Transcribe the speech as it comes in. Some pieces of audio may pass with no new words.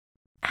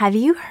Have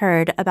you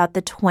heard about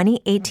the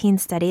 2018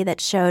 study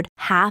that showed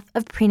half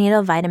of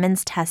prenatal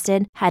vitamins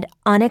tested had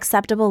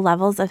unacceptable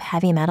levels of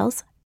heavy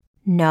metals?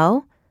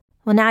 No?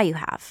 Well, now you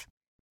have.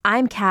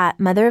 I'm Kat,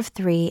 mother of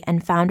 3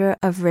 and founder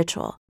of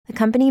Ritual, the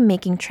company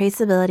making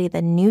traceability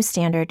the new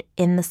standard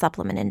in the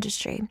supplement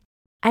industry.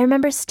 I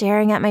remember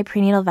staring at my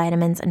prenatal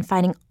vitamins and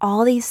finding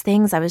all these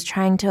things I was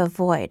trying to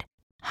avoid.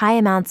 High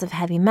amounts of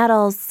heavy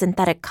metals,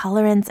 synthetic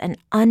colorants, and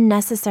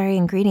unnecessary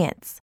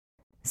ingredients.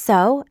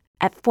 So,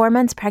 at 4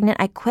 months pregnant,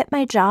 I quit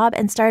my job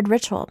and started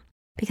Ritual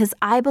because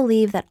I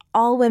believe that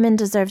all women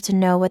deserve to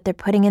know what they're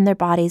putting in their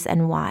bodies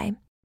and why.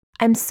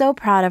 I'm so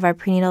proud of our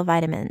prenatal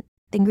vitamin.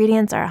 The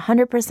ingredients are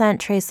 100%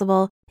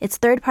 traceable, it's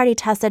third-party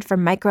tested for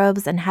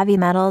microbes and heavy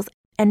metals,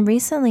 and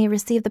recently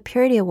received the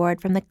Purity Award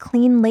from the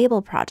Clean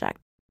Label Project.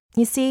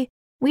 You see,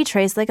 we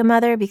trace like a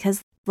mother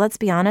because, let's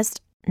be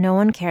honest, no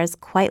one cares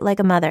quite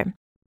like a mother.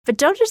 But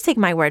don't just take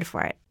my word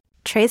for it.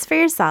 Trace for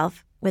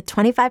yourself with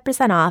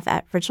 25% off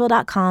at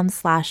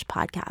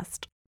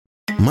ritual.com/podcast.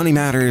 Money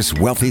Matters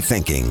Wealthy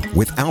Thinking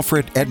with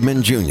Alfred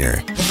Edmond Jr.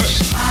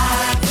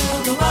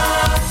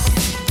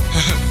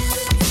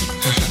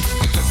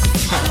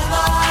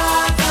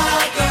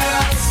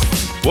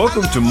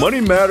 Welcome to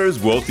Money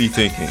Matters Wealthy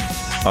Thinking.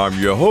 I'm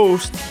your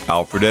host,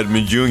 Alfred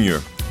Edmond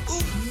Jr.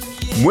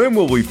 When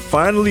will we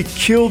finally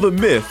kill the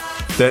myth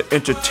that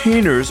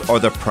entertainers are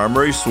the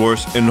primary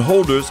source and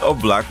holders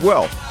of black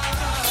wealth?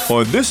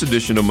 On this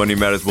edition of Money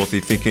Matters Wealthy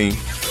Thinking,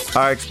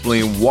 I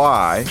explain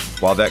why,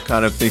 while that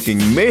kind of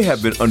thinking may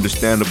have been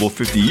understandable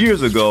 50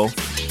 years ago,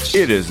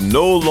 it is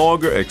no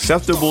longer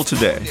acceptable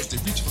today.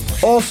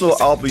 Also,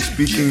 I'll be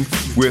speaking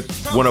with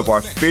one of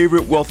our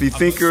favorite wealthy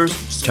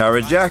thinkers,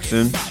 Tara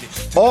Jackson,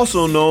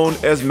 also known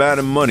as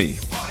Madam Money.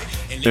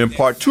 In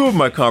part 2 of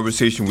my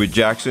conversation with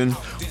Jackson,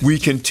 we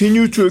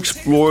continue to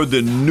explore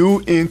the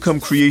new income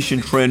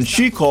creation trend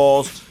she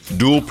calls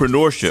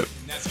dualpreneurship,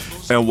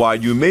 and why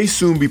you may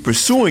soon be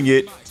pursuing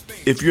it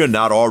if you're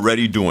not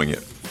already doing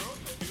it.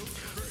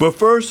 But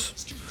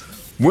first,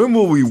 when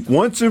will we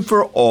once and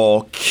for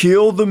all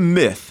kill the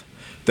myth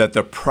that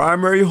the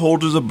primary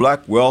holders of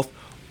black wealth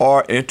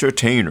are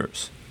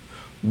entertainers?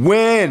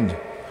 When?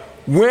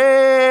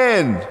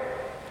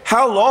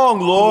 How long,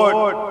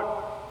 Lord?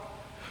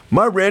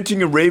 My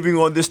ranting and raving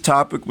on this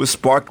topic was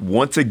sparked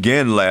once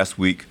again last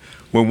week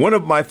when one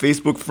of my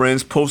Facebook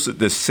friends posted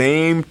the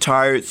same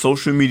tired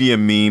social media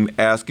meme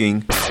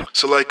asking,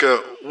 So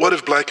what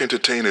if black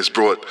entertainers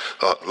brought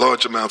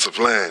large amounts of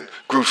land,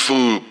 grew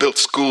food, built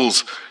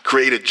schools,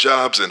 created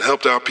jobs, and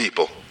helped our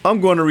people?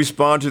 I'm going to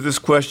respond to this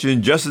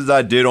question just as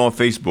I did on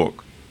Facebook.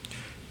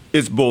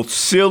 It's both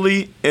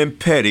silly and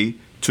petty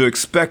to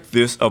expect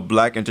this of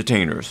black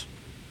entertainers.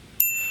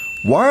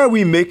 Why are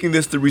we making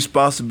this the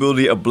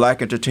responsibility of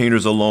black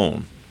entertainers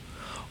alone?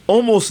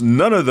 Almost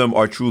none of them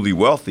are truly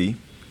wealthy.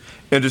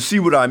 And to see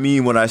what I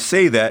mean when I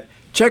say that,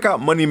 check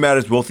out Money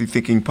Matters Wealthy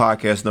Thinking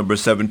podcast number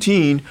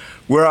 17,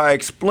 where I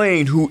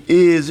explain who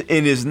is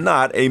and is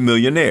not a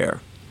millionaire.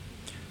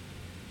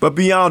 But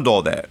beyond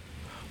all that,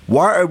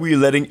 why are we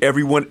letting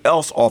everyone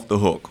else off the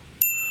hook?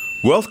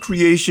 Wealth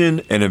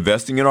creation and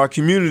investing in our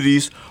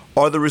communities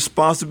are the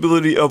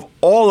responsibility of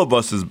all of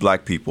us as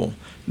black people,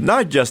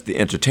 not just the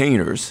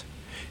entertainers.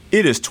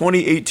 It is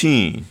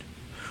 2018.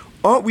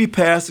 Aren't we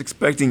past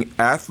expecting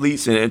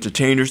athletes and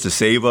entertainers to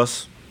save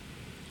us?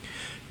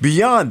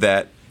 Beyond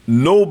that,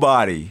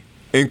 nobody,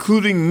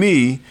 including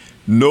me,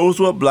 knows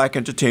what black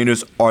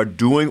entertainers are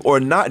doing or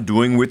not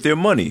doing with their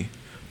money,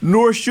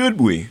 nor should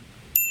we.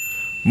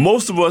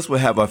 Most of us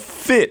would have a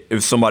fit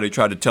if somebody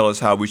tried to tell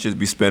us how we should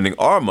be spending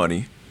our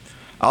money.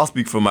 I'll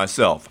speak for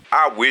myself.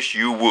 I wish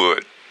you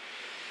would.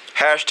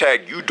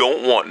 Hashtag you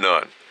don't want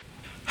none.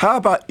 How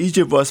about each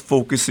of us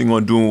focusing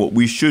on doing what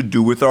we should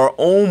do with our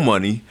own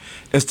money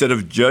instead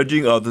of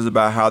judging others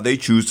about how they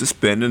choose to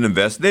spend and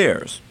invest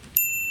theirs?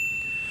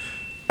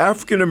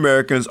 African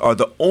Americans are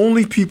the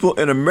only people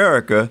in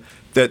America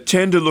that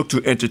tend to look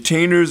to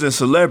entertainers and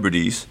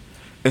celebrities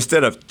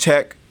instead of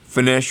tech,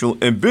 financial,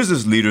 and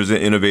business leaders and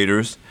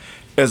innovators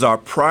as our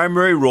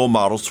primary role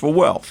models for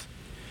wealth.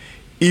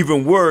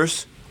 Even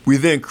worse, we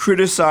then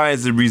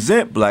criticize and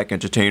resent black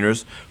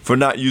entertainers for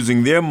not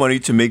using their money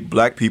to make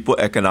black people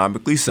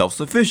economically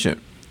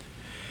self-sufficient.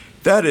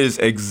 That is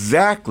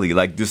exactly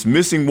like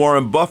dismissing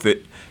Warren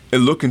Buffett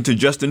and looking to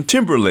Justin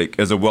Timberlake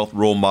as a wealth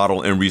role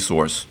model and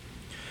resource.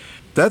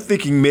 That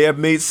thinking may have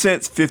made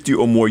sense 50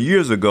 or more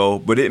years ago,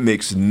 but it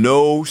makes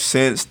no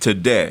sense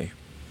today.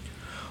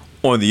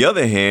 On the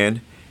other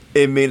hand,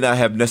 it may not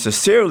have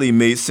necessarily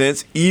made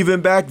sense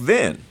even back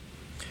then.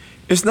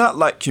 It's not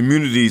like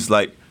communities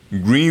like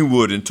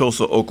Greenwood in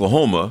Tulsa,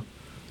 Oklahoma,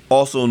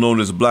 also known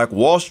as Black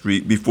Wall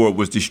Street before it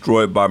was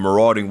destroyed by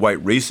marauding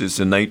white racists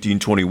in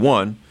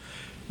 1921,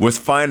 was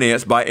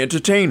financed by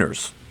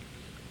entertainers.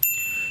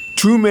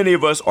 Too many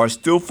of us are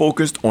still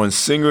focused on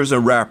singers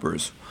and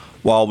rappers,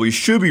 while we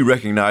should be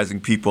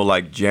recognizing people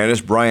like Janice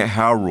Bryant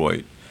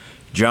Howroyd,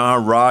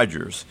 John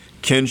Rogers,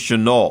 Ken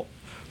Chenault,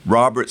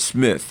 Robert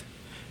Smith,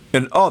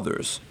 and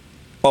others,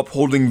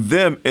 upholding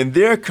them and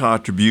their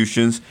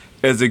contributions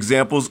as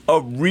examples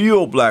of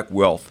real black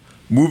wealth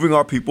moving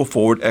our people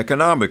forward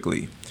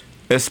economically,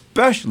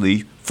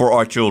 especially for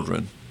our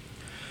children.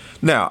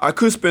 Now, I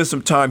could spend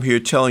some time here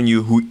telling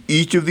you who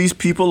each of these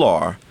people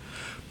are,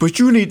 but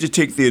you need to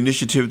take the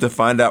initiative to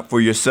find out for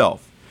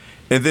yourself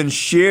and then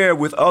share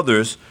with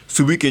others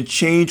so we can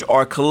change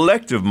our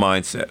collective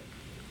mindset.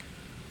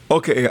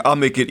 Okay, I'll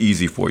make it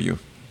easy for you.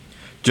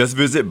 Just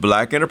visit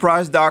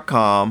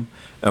blackenterprise.com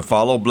and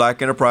follow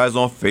Black Enterprise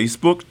on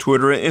Facebook,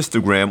 Twitter, and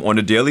Instagram on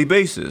a daily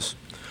basis.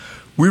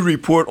 We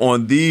report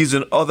on these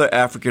and other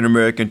African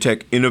American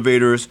tech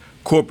innovators,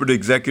 corporate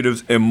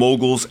executives, and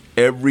moguls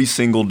every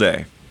single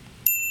day.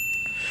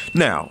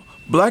 Now,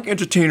 black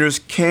entertainers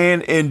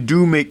can and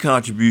do make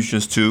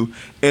contributions to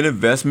and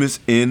investments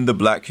in the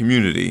black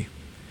community.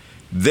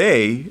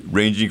 They,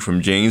 ranging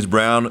from James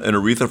Brown and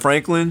Aretha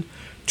Franklin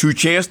to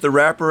Chance the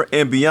Rapper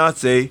and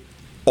Beyonce,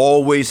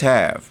 always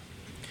have.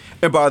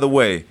 And by the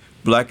way,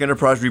 Black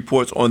Enterprise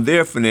reports on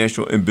their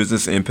financial and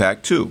business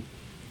impact too.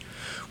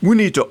 We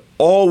need to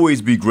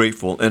always be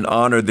grateful and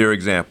honor their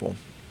example.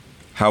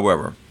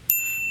 However,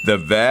 the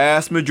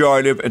vast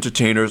majority of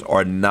entertainers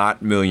are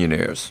not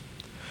millionaires.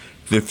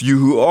 The few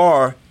who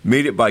are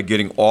made it by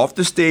getting off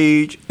the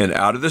stage and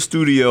out of the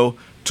studio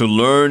to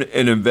learn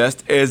and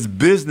invest as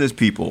business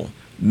people,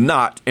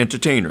 not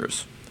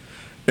entertainers.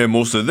 And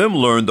most of them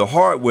learned the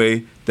hard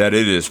way that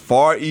it is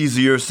far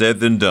easier said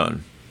than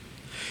done.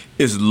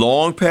 It's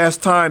long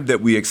past time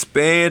that we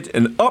expand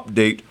and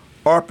update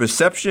our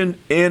perception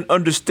and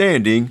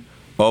understanding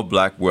of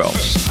black wealth.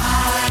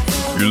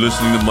 You're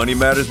listening to Money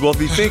Matters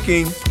Wealthy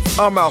Thinking.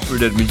 I'm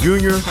Alfred Edmond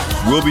Jr.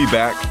 We'll be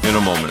back in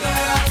a moment.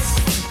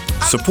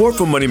 Support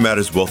for Money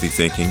Matters Wealthy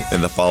Thinking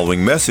and the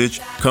following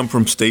message come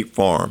from State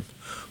Farm,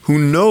 who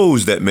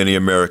knows that many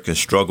Americans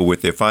struggle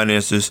with their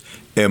finances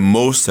and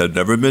most have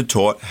never been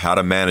taught how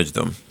to manage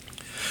them.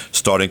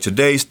 Starting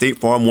today, State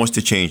Farm wants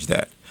to change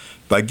that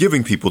by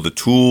giving people the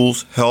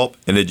tools, help,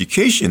 and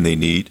education they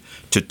need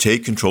to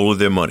take control of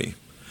their money,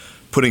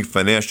 putting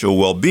financial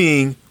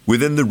well-being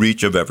within the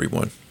reach of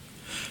everyone.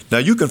 Now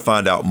you can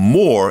find out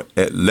more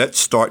at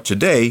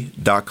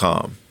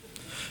letstarttoday.com.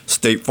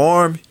 State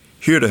Farm,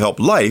 here to help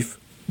life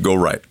go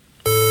right.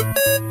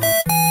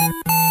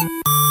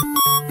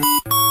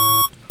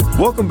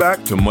 Welcome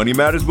back to Money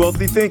Matters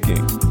Wealthy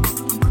Thinking.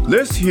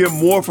 Let's hear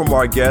more from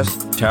our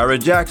guest, Tara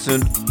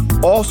Jackson,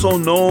 also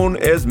known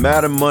as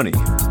Madam Money.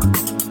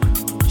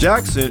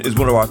 Jackson is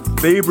one of our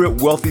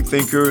favorite wealthy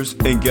thinkers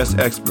and guest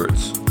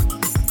experts.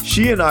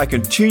 She and I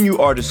continue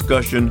our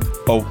discussion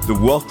of the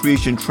wealth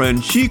creation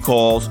trend she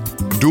calls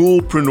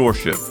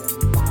dualpreneurship.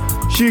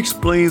 She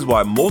explains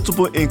why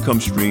multiple income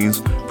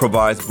streams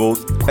provides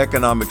both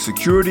economic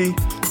security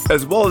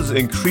as well as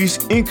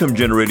increased income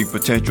generating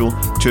potential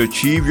to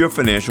achieve your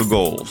financial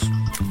goals.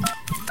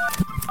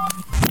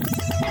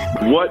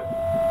 What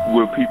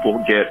will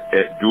people get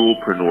at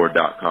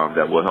dualpreneur.com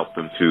that will help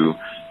them to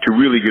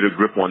really get a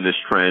grip on this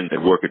trend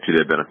and work it to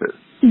their benefit?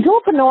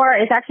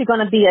 Dualpreneur is actually going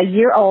to be a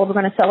year old. We're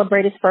going to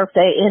celebrate its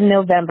birthday in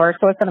November,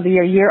 so it's going to be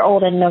a year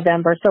old in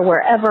November. So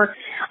we're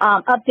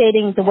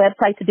updating the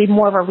website to be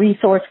more of a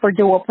resource for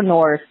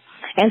dualpreneurs.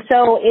 And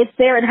so it's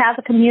there. It has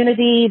a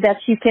community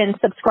that you can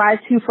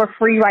subscribe to for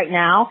free right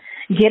now.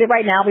 Get it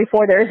right now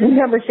before there is a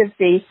membership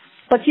fee.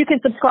 But you can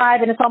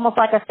subscribe, and it's almost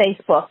like a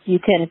Facebook. You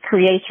can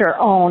create your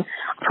own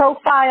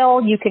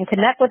profile. You can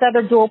connect with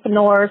other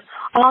dualpreneurs.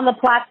 On the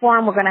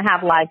platform, we're going to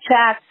have live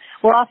chats.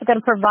 We're also going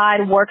to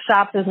provide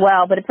workshops as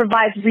well, but it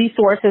provides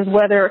resources,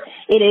 whether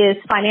it is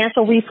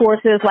financial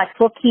resources like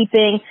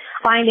bookkeeping,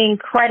 finding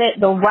credit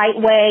the right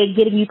way,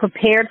 getting you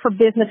prepared for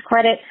business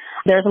credit.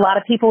 There's a lot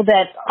of people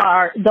that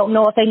don't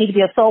know if they need to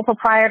be a sole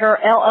proprietor,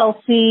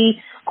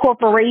 LLC,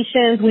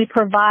 corporations. We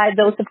provide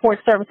those support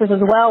services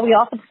as well. We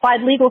also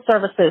provide legal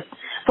services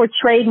for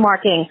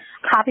trademarking,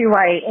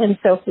 copyright, and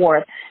so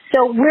forth.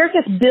 So we're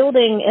just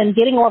building and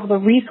getting all of the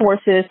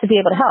resources to be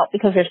able to help,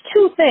 because there's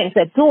two things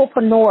that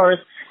dualpreneurs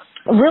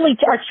really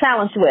are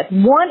challenged with.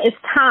 One is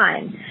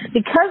time.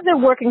 Because they're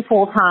working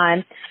full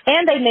time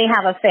and they may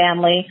have a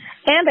family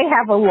and they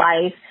have a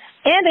life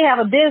and they have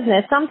a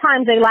business,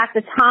 sometimes they lack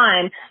the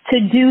time to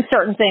do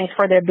certain things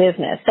for their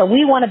business. So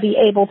we want to be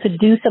able to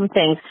do some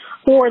things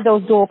for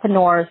those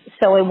dualpreneurs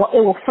so it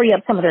will free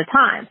up some of their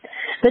time.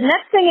 The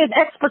next thing is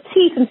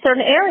expertise in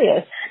certain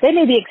areas. They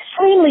may be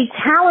extremely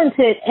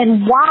talented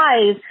and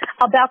wise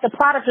about the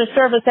product or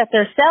service that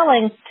they're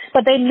selling,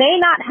 but they may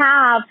not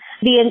have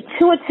the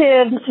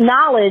intuitive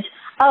knowledge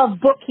of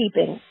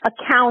bookkeeping,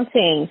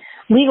 accounting,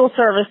 legal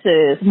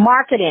services,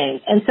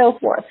 marketing, and so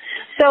forth.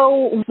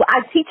 So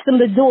I teach them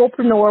the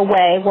dualpreneur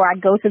way, where I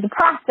go through the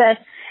process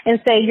and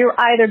say you're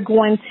either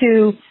going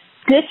to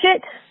ditch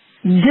it,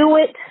 do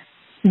it,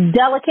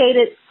 delegate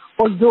it,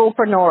 or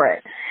dualpreneur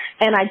it.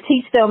 And I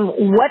teach them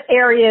what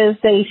areas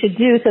they should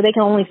do so they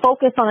can only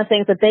focus on the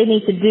things that they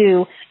need to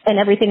do, and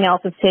everything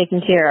else is taken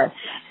care of.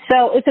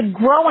 So it's a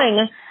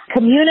growing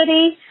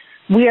community.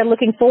 We are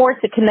looking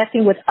forward to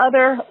connecting with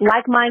other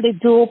like-minded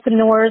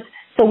dualpreneurs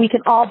so we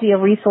can all be a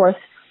resource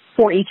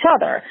for each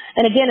other.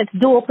 And again, it's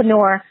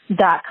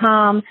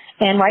dualpreneur.com.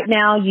 And right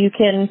now you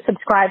can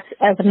subscribe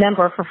as a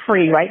member for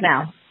free right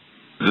now.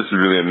 This is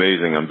really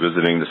amazing. I'm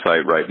visiting the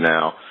site right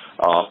now.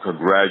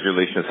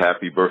 Congratulations.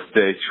 Happy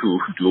birthday to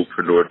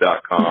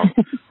dualpreneur.com.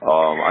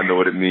 I know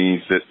what it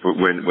means that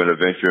when a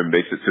venture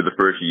makes it to the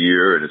first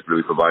year and it's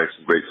really providing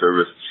some great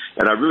service.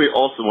 And I really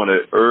also want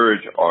to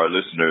urge our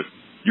listeners,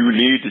 you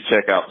need to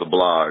check out the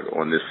blog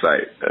on this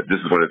site.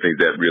 This is one of the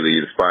things that really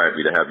inspired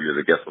me to have you as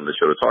a guest on the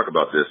show to talk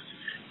about this.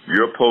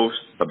 Your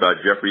post about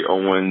Jeffrey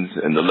Owens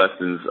and the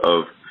lessons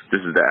of,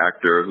 this is the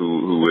actor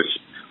who was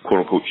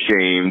quote unquote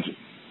shamed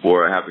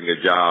for having a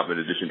job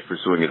in addition to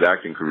pursuing his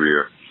acting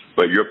career.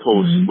 But your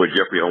post where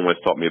Jeffrey Owens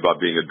taught me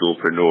about being a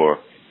dualpreneur,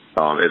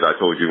 as I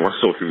told you on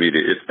social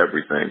media, it's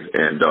everything.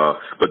 And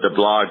but the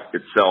blog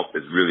itself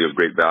is really of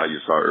great value,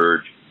 so I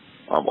urge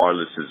our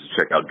listeners to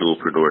check out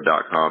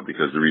dualpreneur.com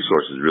because the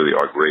resources really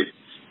are great.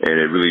 And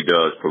it really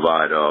does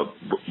provide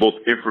both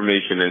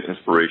information and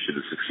inspiration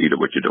to succeed at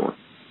what you're doing.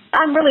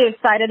 I'm really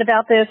excited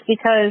about this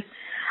because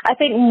I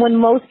think when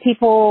most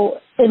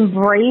people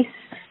embrace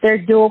their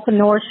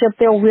dualpreneurship,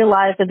 they'll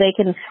realize that they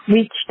can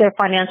reach their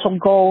financial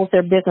goals,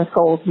 their business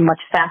goals much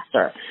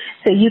faster.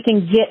 So you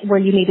can get where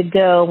you need to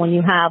go when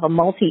you have a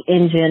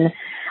multi-engine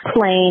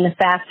plane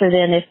faster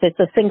than if it's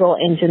a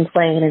single-engine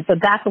plane. And so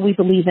that's what we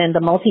believe in,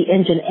 the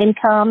multi-engine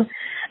income,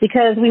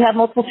 because we have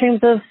multiple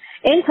streams of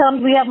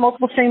income, we have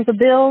multiple streams of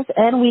bills,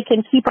 and we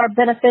can keep our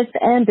benefits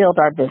and build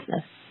our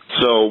business.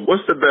 So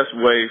what's the best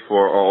way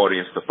for our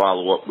audience to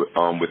follow up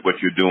with what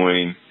you're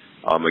doing?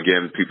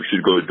 Again, people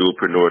should go to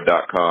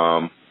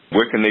dualpreneur.com.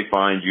 Where can they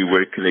find you?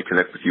 Where can they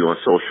connect with you on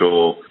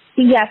social?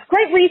 Yes,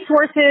 great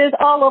resources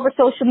all over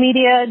social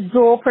media,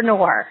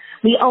 Dualpreneur.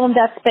 We own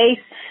that space.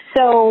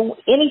 So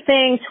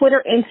anything,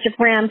 Twitter,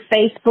 Instagram,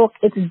 Facebook,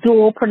 it's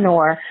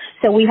Dualpreneur.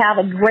 So we have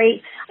a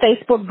great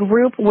Facebook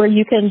group where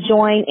you can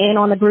join in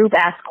on the group,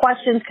 ask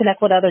questions,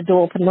 connect with other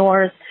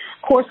dualpreneurs.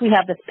 Of course, we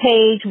have this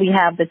page, we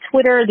have the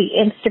Twitter, the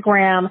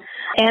Instagram,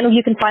 and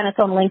you can find us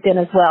on LinkedIn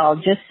as well.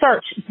 Just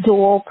search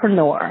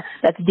Dualpreneur.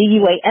 That's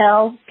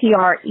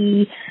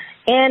DUALPRENEUR.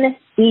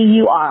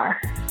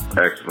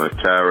 Excellent.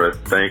 Tara,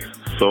 thanks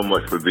so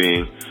much for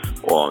being,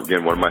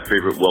 again, one of my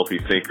favorite wealthy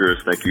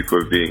thinkers. Thank you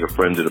for being a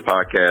friend of the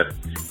podcast,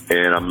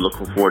 and I'm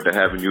looking forward to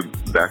having you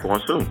back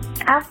on soon.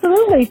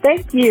 Absolutely.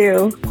 Thank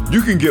you.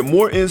 You can get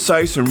more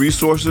insights and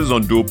resources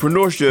on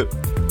dualpreneurship,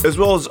 as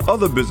well as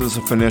other business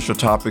and financial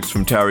topics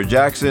from Tara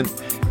Jackson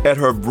at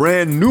her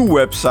brand new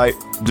website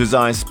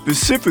designed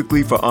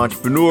specifically for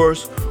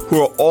entrepreneurs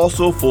who are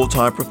also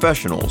full-time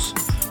professionals,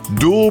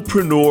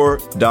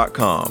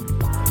 dualpreneur.com.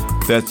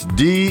 That's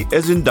D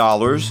as in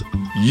dollars,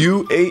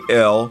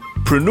 UAL,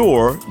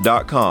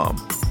 preneur.com.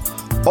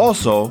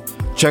 Also,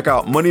 check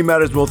out Money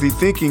Matters Wealthy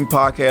Thinking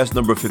podcast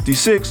number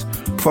 56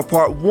 for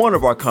part 1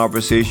 of our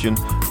conversation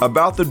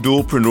about the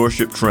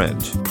dualpreneurship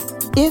trend.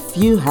 If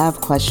you have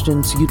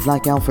questions you'd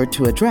like Alfred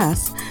to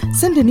address,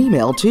 send an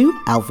email to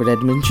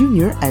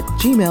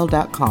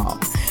alfrededmondjr@gmail.com,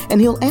 and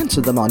he'll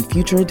answer them on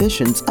future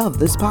editions of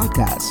this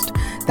podcast.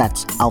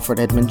 That's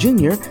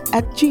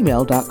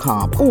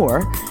alfrededmondjr@gmail.com,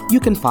 or you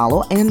can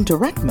follow and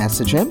direct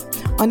message him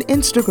on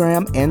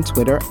Instagram and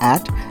Twitter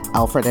at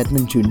Alfred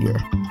Edmond Jr.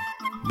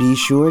 Be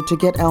sure to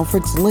get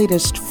Alfred's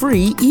latest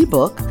free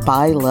ebook,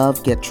 Buy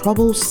Love, Get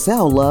Trouble,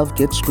 Sell Love,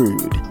 Get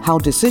Screwed. How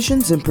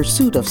decisions in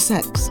pursuit of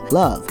sex,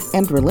 love,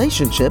 and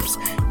relationships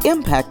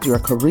impact your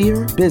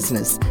career,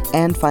 business,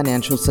 and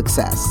financial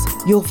success.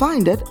 You'll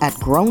find it at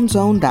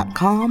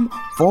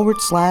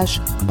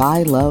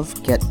growenzone.com/Buy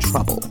Love, Get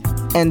Trouble.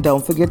 And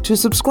don't forget to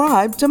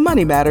subscribe to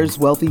Money Matters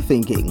Wealthy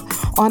Thinking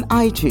on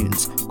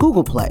iTunes,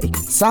 Google Play,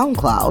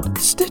 SoundCloud,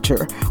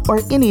 Stitcher,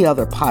 or any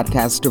other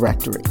podcast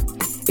directory.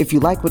 If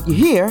you like what you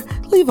hear,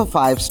 leave a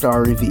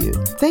 5-star review.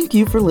 Thank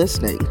you for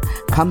listening.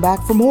 Come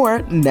back for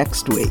more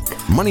next week.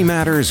 Money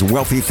Matters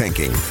Wealthy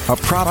Thinking, a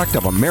product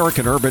of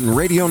American Urban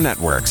Radio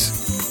Networks.